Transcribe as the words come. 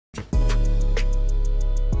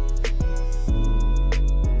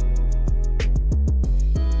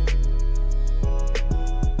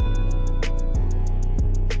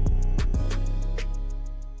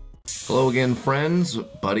Hello again, friends,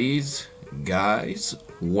 buddies, guys.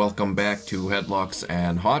 Welcome back to Headlocks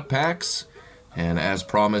and Hot Packs. And as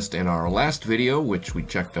promised in our last video, which we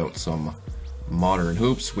checked out some modern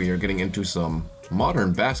hoops, we are getting into some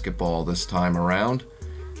modern basketball this time around.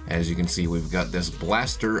 As you can see, we've got this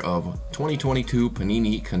blaster of 2022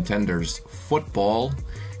 Panini Contenders Football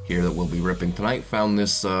here that we'll be ripping tonight. Found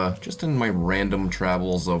this just in my random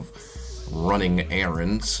travels of running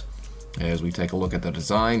errands. As we take a look at the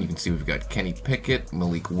design, you can see we've got Kenny Pickett,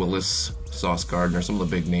 Malik Willis, Sauce Gardner, some of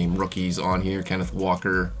the big name rookies on here, Kenneth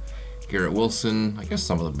Walker, Garrett Wilson, I guess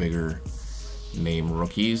some of the bigger name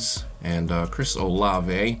rookies, and Chris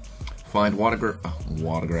Olave. Find one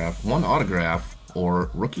autograph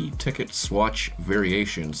or rookie ticket swatch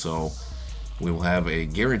variation. So we will have a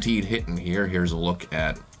guaranteed hit in here. Here's a look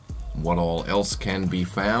at what all else can be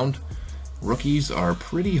found. Rookies are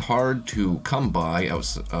pretty hard to come by.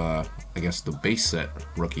 I guess the base set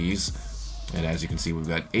rookies, and as you can see, we've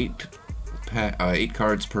got 8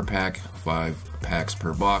 cards per pack, 5 packs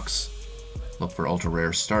per box. Look for ultra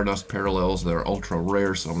rare Stardust parallels. They're ultra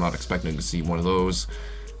rare, so I'm not expecting to see one of those.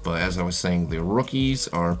 But as I was saying, the rookies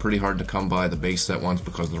are pretty hard to come by, the base set ones,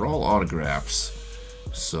 because they're all autographs.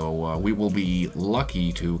 So we will be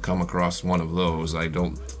lucky to come across one of those. I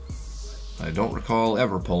don't recall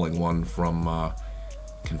ever pulling one from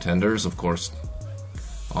Contenders. Of course,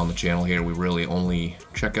 on the channel here, we really only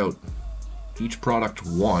check out each product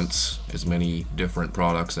once, as many different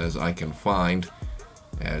products as I can find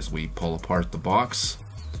as we pull apart the box.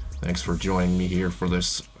 Thanks for joining me here for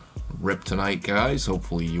this rip tonight, guys.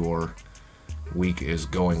 Hopefully your week is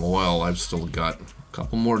going well. I've still got a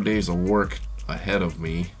couple more days of work ahead of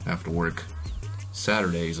me. I have to work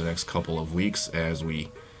Saturdays the next couple of weeks as we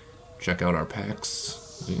check out our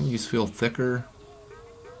packs. These feel thicker.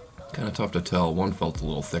 Kind of tough to tell. One felt a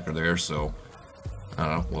little thicker there, so I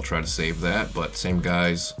don't know. We'll try to save that. But same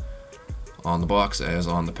guys on the box as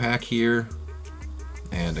on the pack here.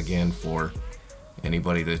 And again, for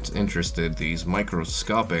anybody that's interested, these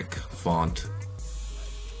microscopic font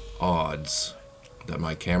odds that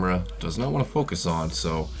my camera does not want to focus on.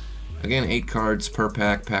 So again, 8 cards per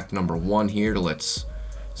pack. Pack number 1 here. Let's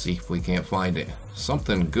see if we can't find it.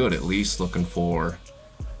 Something good at least. Looking for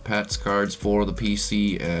Pat's cards for the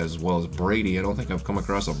PC as well as Brady. I don't think I've come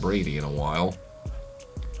across a Brady in a while.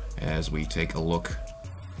 As we take a look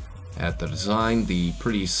at the design, the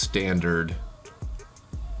pretty standard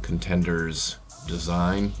Contenders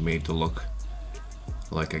design, made to look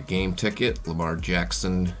like a game ticket. Lamar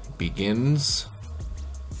Jackson begins,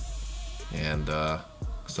 and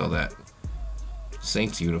saw that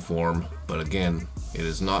Saints uniform, but again, it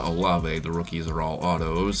is not Olave. The rookies are all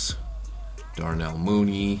autos. Darnell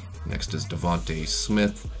Mooney. Next is Devontae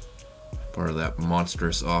Smith, part of that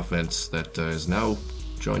monstrous offense that is now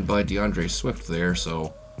joined by DeAndre Swift there.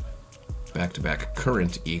 So back-to-back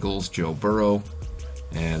current Eagles, Joe Burrow.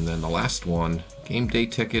 And then the last one, game day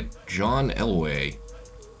ticket, John Elway.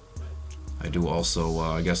 I do also,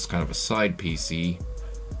 I guess kind of a side PC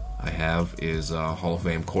I have is Hall of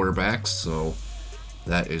Fame quarterbacks, so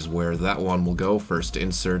that is where that one will go. First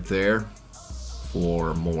insert there.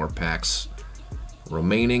 4 more packs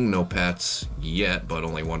remaining. No Pats yet, but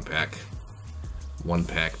only one pack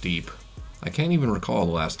deep. I can't even recall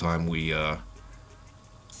the last time we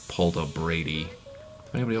pulled a Brady.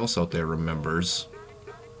 If anybody else out there remembers,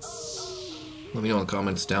 let me know in the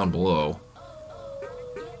comments down below.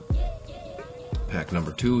 Pack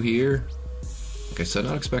number 2 here. Like I said,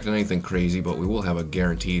 not expecting anything crazy, but we will have a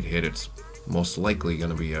guaranteed hit. It's most likely going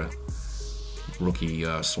to be a rookie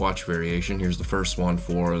swatch variation. Here's the first one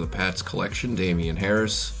for the Pats collection. Damian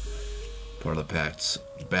Harris, part of the Pats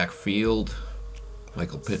backfield.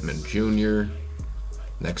 Michael Pittman Jr.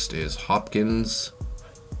 Next is Hopkins,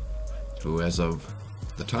 who as of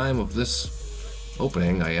the time of this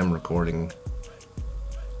opening, I am recording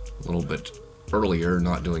a little bit earlier,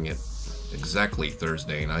 not doing it exactly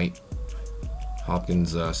Thursday night.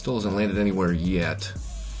 Hopkins still hasn't landed anywhere yet.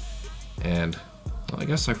 And I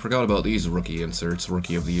guess I forgot about these rookie inserts,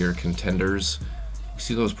 Rookie of the Year Contenders. You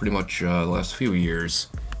see those pretty much the last few years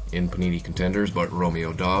in Panini Contenders, but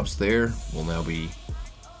Romeo Doubs there will now be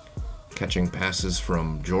catching passes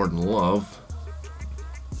from Jordan Love.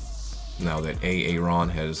 Now that Aaron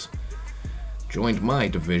has joined my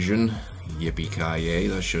division, yippee-ki-yay,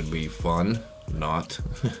 that should be fun. Not.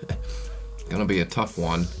 Gonna be a tough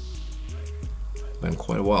one. Been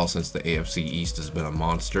quite a while since the AFC East has been a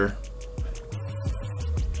monster.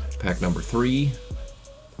 Pack number 3,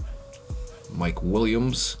 Mike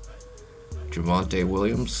Williams, Javonte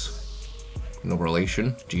Williams, no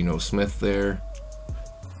relation, Geno Smith there,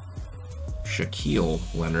 Shaquille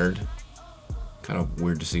Leonard, Kind of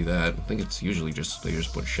weird to see that. I think it's usually just, they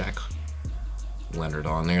just put Shaq Leonard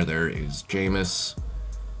on there. There is Jameis,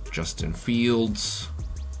 Justin Fields,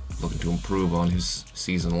 looking to improve on his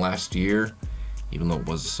season last year, even though it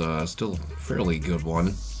was still a fairly good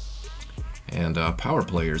one. And power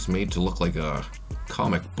players made to look like a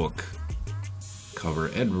comic book cover.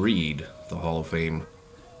 Ed Reed, the Hall of Fame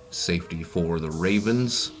safety for the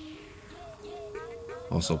Ravens.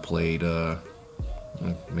 Also played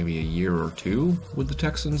maybe a year or two with the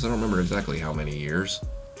Texans. I don't remember exactly how many years.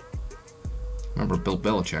 Remember Bill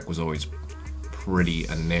Belichick was always pretty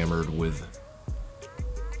enamored with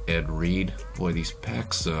Ed Reed. Boy, these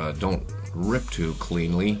packs don't rip too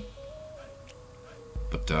cleanly.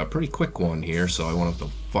 But pretty quick one here, so I won't have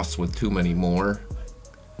to fuss with too many more.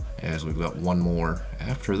 As we've got one more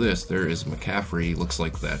after this. There is McCaffrey. Looks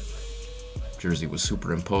like that jersey was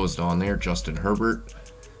superimposed on there. Justin Herbert.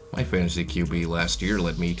 My fantasy QB last year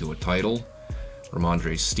led me to a title.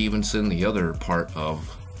 Ramondre Stevenson, the other part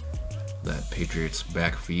of that Patriots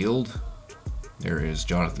backfield. There is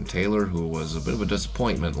Jonathan Taylor, who was a bit of a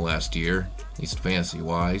disappointment last year, at least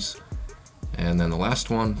fantasy-wise. And then the last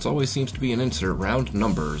one, it always seems to be an insert, round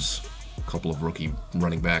numbers. A couple of rookie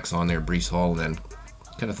running backs on there, Breece Hall and then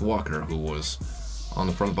Kenneth Walker, who was on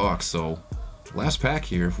the front box. So, last pack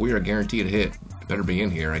here, if we are guaranteed a hit, it better be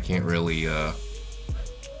in here. I can't really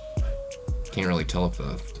tell if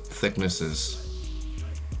the thickness is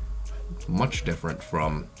much different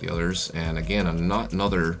from the others. And again,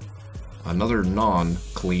 another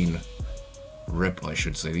non-clean rip, I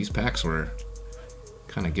should say. These packs were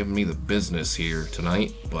kind of giving me the business here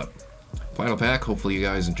tonight, but final pack. Hopefully you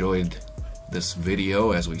guys enjoyed this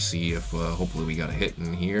video as we see if hopefully we got a hit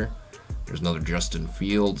in here. There's another Justin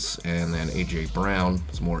Fields and then AJ Brown.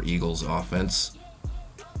 It's more Eagles offense.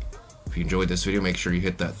 If you enjoyed this video, make sure you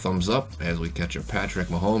hit that thumbs up as we catch up Patrick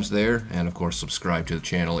Mahomes there, and of course subscribe to the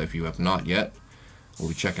channel if you have not yet. We'll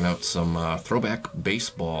be checking out some throwback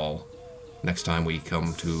baseball next time we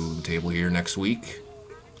come to the table here next week.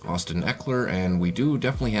 Austin Eckler, and we do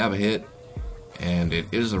definitely have a hit, and it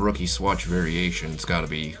is a rookie swatch variation. It's got to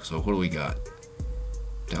be. So what do we got?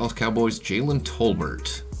 Dallas Cowboys, Jalen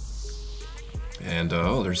Tolbert, and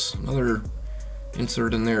oh, there's another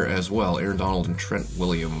insert in there as well. Aaron Donald and Trent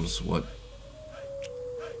Williams. What?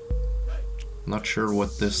 Not sure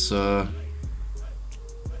what this. Get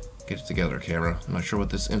it together, camera. I'm not sure what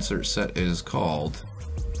this insert set is called,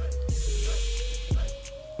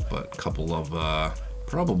 but a couple of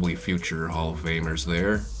probably future Hall of Famers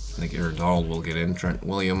there. I think Aaron Donald will get in. Trent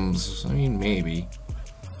Williams, I mean, maybe.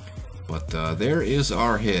 But there is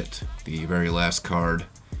our hit. The very last card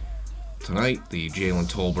tonight, the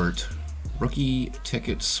Jalen Tolbert rookie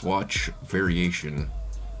ticket swatch variation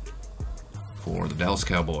for the Dallas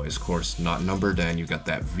Cowboys. Of course, not numbered, and you've got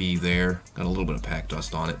that V there. Got a little bit of pack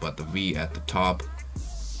dust on it, but the V at the top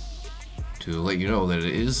to let you know that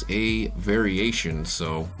it is a variation.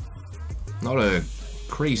 So, not a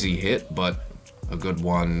crazy hit, but a good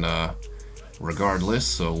one regardless,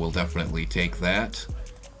 so we'll definitely take that.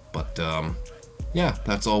 But yeah,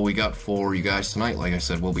 that's all we got for you guys tonight. Like I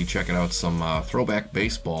said, we'll be checking out some throwback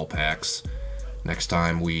baseball packs next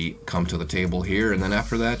time we come to the table here, and then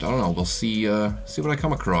after that, I don't know, we'll see what I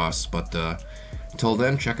come across. But until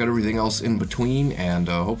then, check out everything else in between, and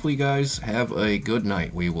hopefully you guys have a good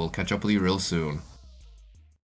night. We will catch up with you real soon.